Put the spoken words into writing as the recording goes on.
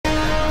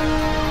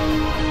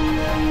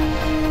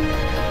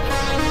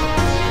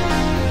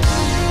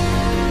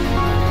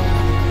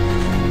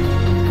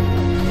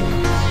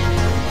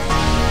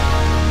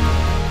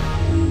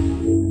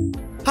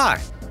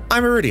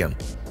I'm Iridium.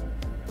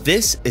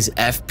 This is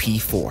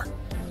FP4.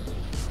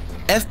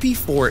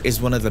 FP4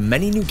 is one of the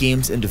many new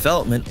games in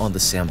development on the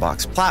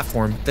S&box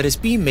platform that is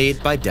being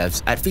made by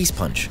devs at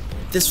Facepunch.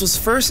 This was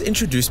first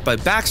introduced by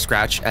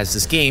Backscratch as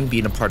this game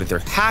being a part of their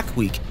Hack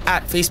Week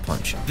at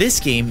Facepunch. This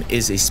game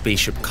is a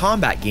spaceship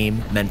combat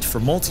game meant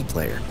for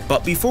multiplayer.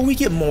 But before we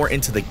get more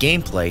into the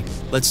gameplay,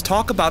 let's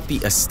talk about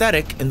the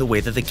aesthetic and the way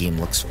that the game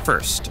looks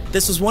first.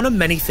 This was one of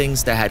many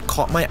things that had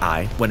caught my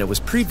eye when it was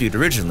previewed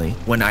originally.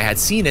 When I had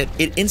seen it,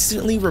 it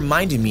instantly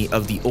reminded me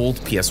of the old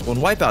PS1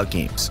 Wipeout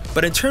games.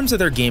 But in terms of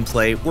their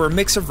gameplay, we're a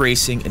mix of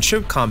racing and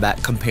ship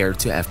combat compared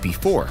to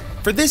FP4.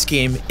 For this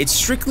game, it's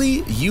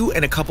strictly you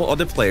and a couple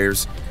other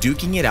players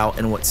duking it out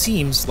in what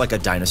seems like a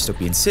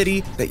dystopian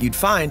city that you'd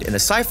find in a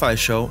sci-fi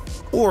show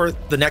or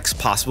the next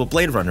possible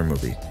Blade Runner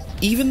movie.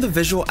 Even the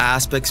visual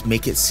aspects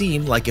make it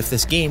seem like if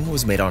this game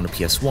was made on a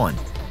PS1,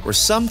 where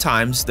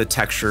sometimes the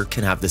texture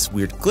can have this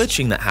weird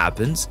glitching that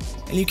happens,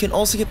 and you can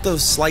also get the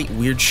slight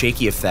weird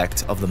shaky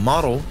effect of the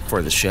model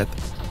for the ship.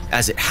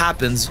 As it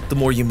happens, the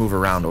more you move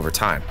around over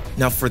time.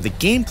 Now for the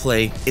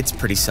gameplay, it's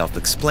pretty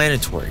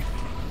self-explanatory.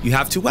 You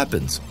have two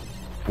weapons.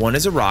 One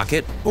is a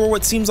rocket, or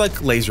what seems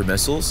like laser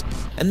missiles,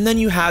 and then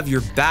you have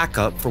your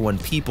backup for when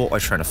people are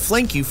trying to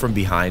flank you from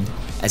behind,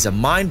 as a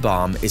mine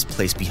bomb is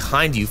placed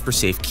behind you for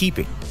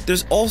safekeeping.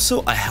 There's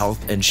also a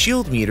health and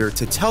shield meter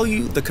to tell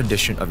you the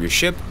condition of your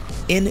ship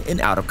in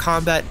and out of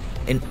combat,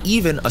 and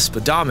even a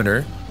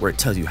speedometer where it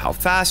tells you how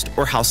fast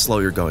or how slow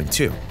you're going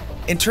too.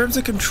 In terms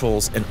of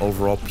controls and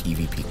overall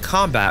PvP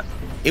combat,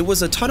 it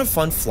was a ton of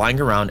fun flying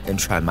around and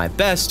trying my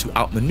best to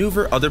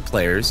outmaneuver other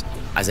players,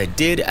 as I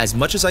did as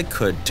much as I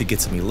could to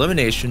get some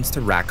eliminations to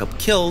rack up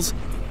kills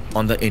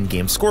on the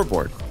in-game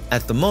scoreboard.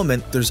 At the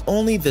moment, there's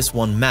only this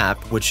one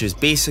map, which is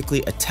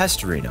basically a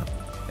test arena,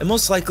 and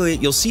most likely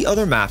you'll see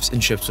other maps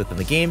and ships within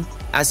the game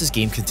as this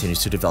game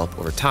continues to develop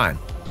over time.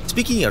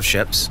 Speaking of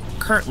ships,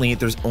 currently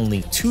there's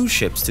only 2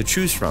 ships to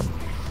choose from,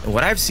 and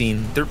what I've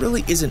seen, there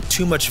really isn't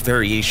too much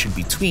variation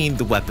between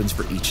the weapons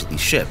for each of these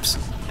ships,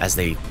 as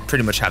they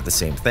pretty much have the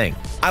same thing.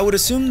 I would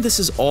assume this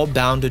is all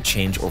bound to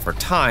change over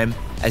time,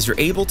 as you're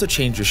able to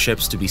change your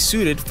ships to be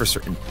suited for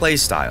certain play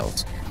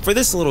styles. For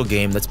this little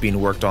game that's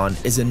being worked on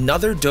is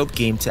another dope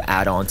game to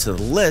add on to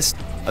the list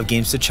of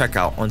games to check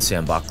out on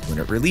S&box when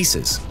it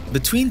releases.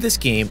 Between this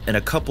game and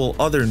a couple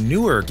other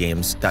newer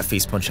games that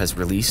Facepunch has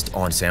released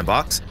on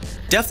S&box,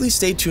 definitely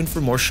stay tuned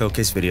for more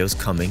showcase videos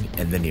coming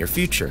in the near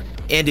future.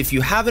 And if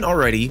you haven't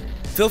already,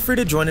 feel free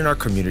to join in our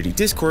community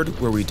Discord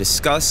where we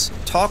discuss,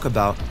 talk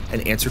about,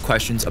 and answer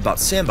questions about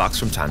S&box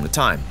from time to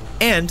time.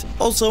 And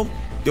also,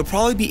 you'll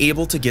probably be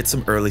able to get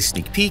some early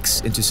sneak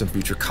peeks into some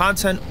future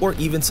content or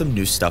even some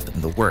new stuff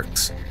in the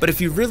works. But if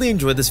you really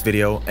enjoyed this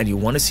video and you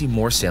want to see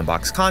more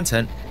S&box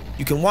content,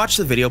 you can watch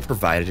the video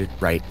provided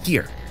right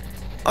here.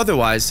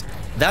 Otherwise,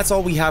 that's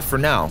all we have for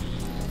now.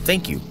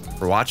 Thank you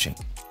for watching.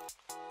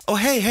 Oh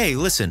hey,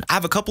 listen, I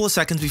have a couple of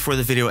seconds before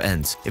the video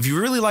ends. If you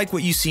really like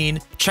what you've seen,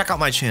 check out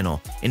my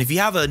channel. And if you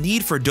have a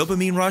need for a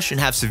dopamine rush and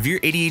have severe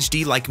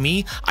ADHD like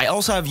me, I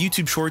also have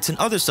YouTube shorts and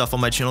other stuff on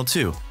my channel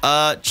too.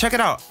 Check it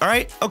out,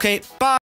 alright? Okay, bye!